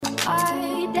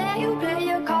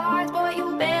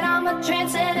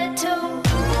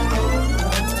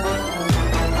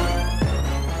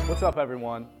What's up,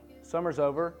 everyone? Summer's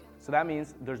over, so that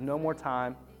means there's no more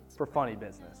time for funny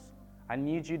business. I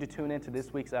need you to tune in to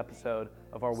this week's episode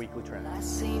of our weekly trend.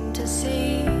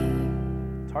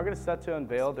 Target is set to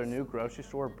unveil their new grocery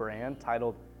store brand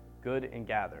titled Good and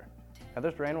Gather. Now,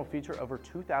 this brand will feature over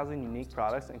 2,000 unique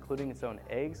products, including its own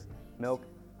eggs, milk,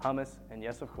 hummus, and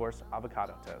yes, of course,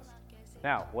 avocado toast.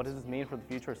 Now, what does this mean for the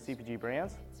future of CPG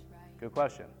brands? Good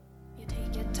question.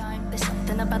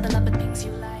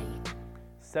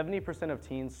 70% of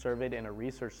teens surveyed in a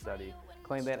research study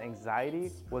claimed that anxiety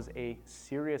was a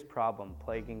serious problem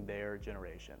plaguing their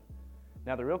generation.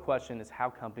 Now, the real question is how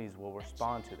companies will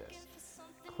respond to this.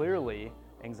 Clearly,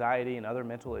 anxiety and other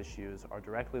mental issues are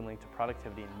directly linked to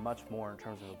productivity and much more in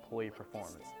terms of employee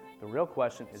performance. The real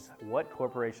question is what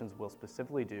corporations will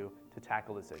specifically do to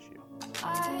tackle this issue.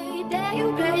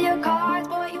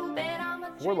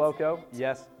 Four Loko,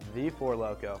 yes, the Four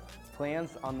Loko,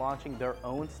 plans on launching their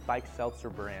own spiked seltzer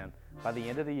brand by the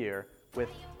end of the year with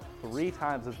 3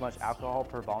 times as much alcohol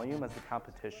per volume as the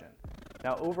competition.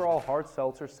 Now, overall hard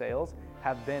seltzer sales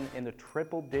have been in the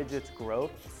triple digits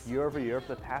growth year over year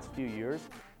for the past few years.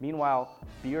 Meanwhile,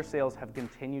 beer sales have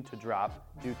continued to drop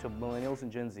due to millennials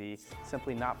and Gen Z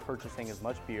simply not purchasing as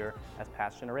much beer as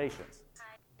past generations.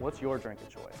 What's your drink of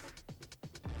choice?